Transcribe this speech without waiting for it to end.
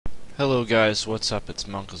Hello guys, what's up? It's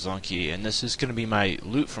munclesonkey, and this is going to be my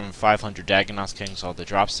loot from 500 Dagannoth Kings, all the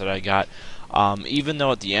drops that I got. Even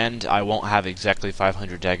though at the end I won't have exactly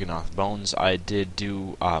 500 Dagannoth bones, I did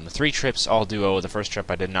do 3 trips, all duo. The first trip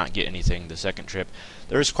I did not get anything. The second trip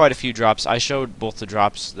there was quite a few drops. I showed both the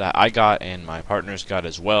drops that I got and my partners got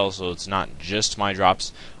as well, so it's not just my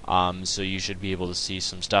drops. So you should be able to see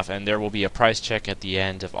some stuff, and there will be a price check at the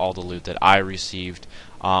end of all the loot that I received.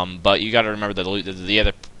 But you got to remember that the loot that the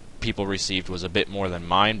other people received was a bit more than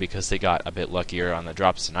mine because they got a bit luckier on the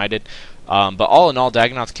drops than I did. But all in all,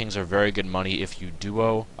 Dagannoth Kings are very good money if you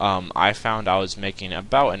duo. I found I was making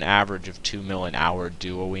about an average of 2 mil an hour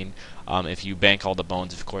duoing. If you bank all the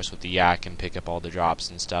bones, of course, with the yak and pick up all the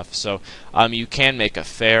drops and stuff. So you can make a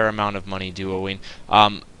fair amount of money duoing.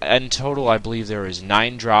 In total, I believe there is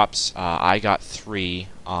 9 drops. I got 3,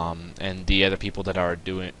 and the other people that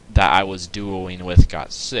I was duoing with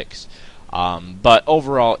got 6. But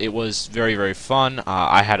overall, it was very, very fun.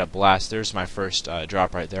 I had a blast. There's my first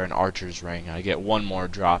drop right there, an archer's ring. I get one more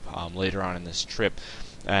drop later on in this trip,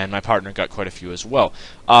 and my partner got quite a few as well.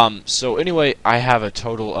 So anyway, I have a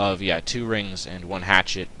total of 2 rings and 1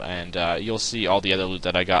 hatchet, and you'll see all the other loot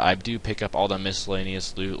that I got. I do pick up all the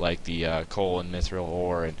miscellaneous loot like the coal and mithril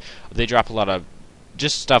ore, and they drop a lot of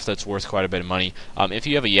just stuff that's worth quite a bit of money. If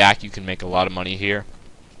you have a yak, you can make a lot of money here,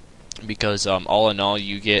 because all in all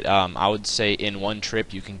you get, I would say in one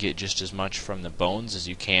trip you can get just as much from the bones as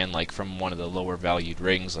you can like from one of the lower valued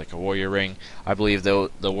rings like a warrior ring. I believe the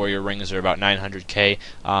warrior rings are about 900k,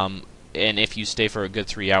 and if you stay for a good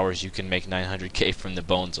 3 hours you can make 900k from the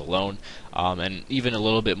bones alone, and even a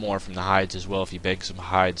little bit more from the hides as well if you bag some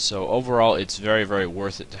hides. So overall it's very, very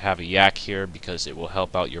worth it to have a yak here because it will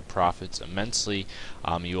help out your profits immensely.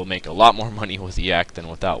 You will make a lot more money with a yak than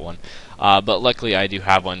without one, but luckily I do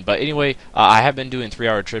have one. But anyway, I have been doing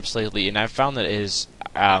 3-hour trips lately, and I've found that it is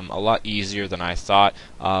a lot easier than I thought.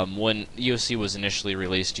 When EOC was initially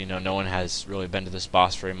released, no one has really been to this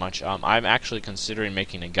boss very much. I'm actually considering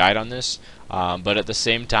making a guide on this, but at the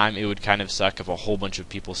same time it would kind of suck if a whole bunch of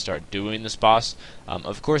people start doing this boss.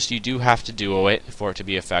 Of course you do have to duo it for it to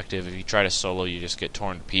be effective. If you try to solo, you just get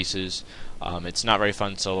torn to pieces. It's not very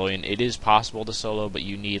fun soloing. It is possible to solo, but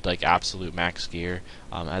you need like absolute max gear.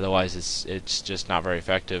 Otherwise it's just not very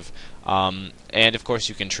effective. And of course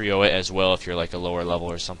you can trio it as well if you're like a lower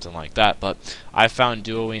level or something like that. But I found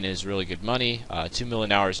duoing is really good money. 2 mil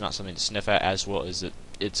an hour is not something to sniff at, as well as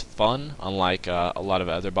it's fun, unlike a lot of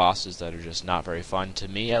other bosses that are just not very fun, to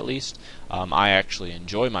me at least. I actually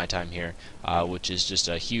enjoy my time here, which is just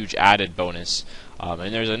a huge added bonus.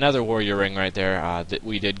 And there's another warrior ring right there that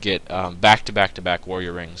we did get back-to-back-to-back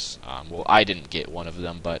warrior rings. Well, I didn't get one of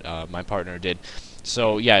them, but my partner did.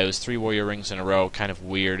 So yeah, it was 3 warrior rings in a row. Kind of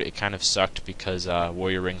weird. It kind of sucked because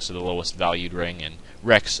warrior rings are the lowest valued ring, and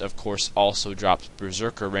Rex, of course, also drops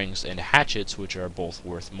berserker rings and hatchets, which are both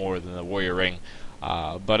worth more than the warrior ring.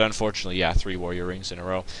 But unfortunately, 3 warrior rings in a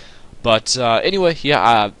row. But anyway,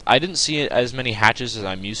 I didn't see as many hatchets as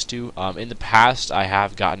I'm used to. In the past, I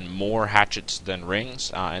have gotten more hatchets than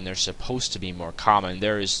rings, and they're supposed to be more common.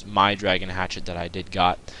 There is my dragon hatchet that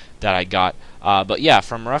I got. But yeah,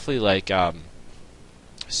 from roughly like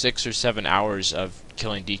 6 or 7 hours of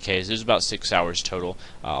killing DKs. It was about 6 hours total,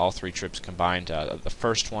 all 3 trips combined. The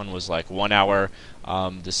first one was like 1 hour,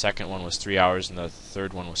 the second one was 3 hours, and the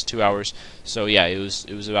third one was 2 hours. So yeah, it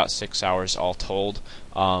was about 6 hours all told.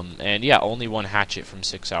 And yeah, only 1 hatchet from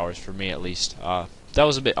 6 hours for me at least. That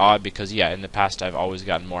was a bit odd because in the past I've always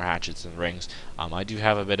gotten more hatchets than rings. I do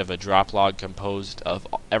have a bit of a drop log composed of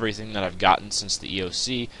everything that I've gotten since the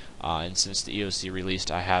EOC, and since the EOC released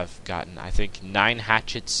I have gotten, I think, 9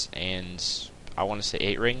 hatchets and I want to say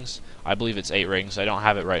 8 rings. I believe it's 8 rings. I don't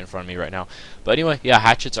have it right in front of me right now. But anyway,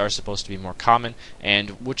 hatchets are supposed to be more common,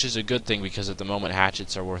 and which is a good thing because at the moment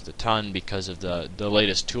hatchets are worth a ton because of the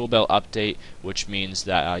latest tool belt update, which means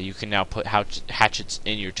that you can now put hatchets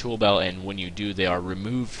in your tool belt, and when you do, they are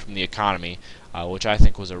removed from the economy, which I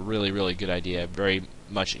think was a really, really good idea, very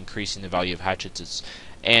much increasing the value of hatchets.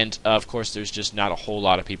 And of course there's just not a whole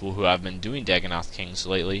lot of people who have been doing Dagannoth Kings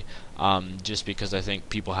lately, just because I think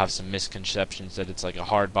people have some misconceptions that it's like a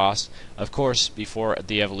hard boss. Of course, before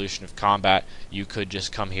the evolution of combat, you could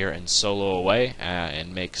just come here and solo away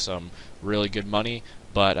and make some really good money,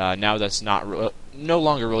 but now that's no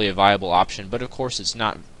longer really a viable option. But of course it's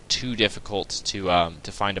not too difficult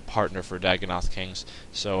to find a partner for Dagannoth Kings.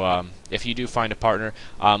 So if you do find a partner,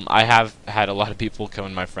 I have had a lot of people come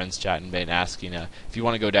in my friends chat and been asking if you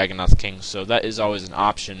want to go Dagannoth Kings. So that is always an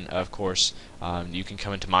option, of course. You can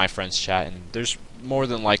come into my friends chat, and there's more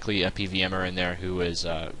than likely a PVMer in there who is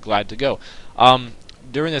glad to go.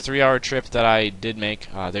 during the 3-hour trip that I did make,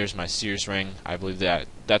 there's my Sears ring. I believe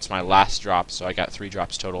that's my last drop, so I got 3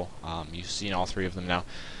 drops total. You've seen all 3 of them now.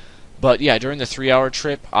 But yeah, during the 3-hour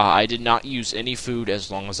trip, I did not use any food as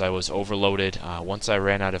long as I was overloaded. Once I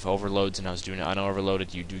ran out of overloads and I was doing it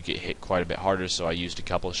unoverloaded, you do get hit quite a bit harder, so I used a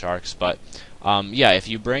couple of sharks. But yeah, if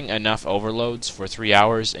you bring enough overloads for 3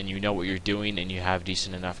 hours and you know what you're doing and you have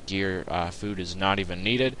decent enough gear, food is not even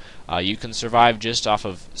needed. You can survive just off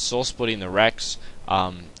of soul splitting the wrecks,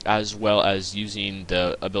 as well as using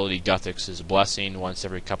the ability Guthix's Blessing once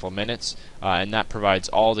every couple of minutes, and that provides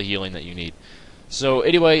all the healing that you need. So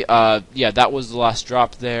anyway, yeah, that was the last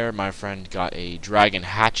drop there. My friend got a dragon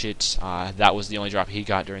hatchet. That was the only drop he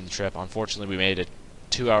got during the trip. Unfortunately, we made a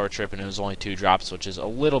 2-hour trip and it was only 2 drops, which is a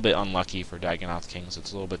little bit unlucky for Dagannoth Kings.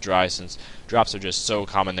 It's a little bit dry since drops are just so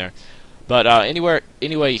common there. But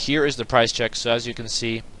anyway, here is the price check. So as you can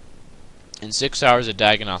see, in 6 hours of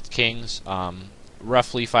Dagannoth Kings,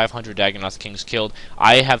 roughly 500 Dagannoth Kings killed.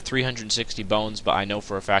 I have 360 bones, but I know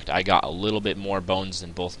for a fact I got a little bit more bones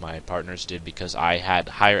than both my partners did because I had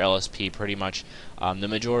higher LSP pretty much the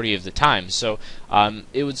majority of the time. So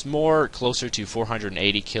it was more closer to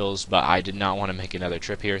 480 kills, but I did not want to make another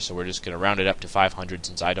trip here, so we're just going to round it up to 500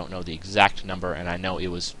 since I don't know the exact number, and I know it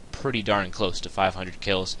was pretty darn close to 500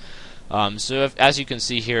 kills. So as you can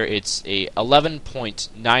see here, it's a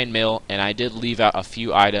 11.9 mil, and I did leave out a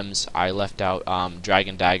few items. I left out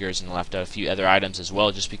dragon daggers and left out a few other items as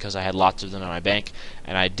well, just because I had lots of them in my bank,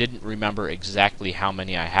 and I didn't remember exactly how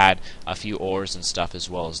many I had. A few ores and stuff as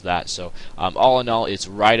well as that. So all in all, it's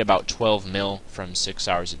right about 12 mil from 6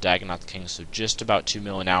 hours of Dagannoth Kings, so just about 2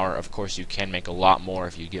 mil an hour. Of course, you can make a lot more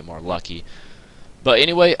if you get more lucky. But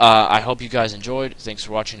anyway, I hope you guys enjoyed. Thanks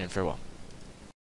for watching, and farewell.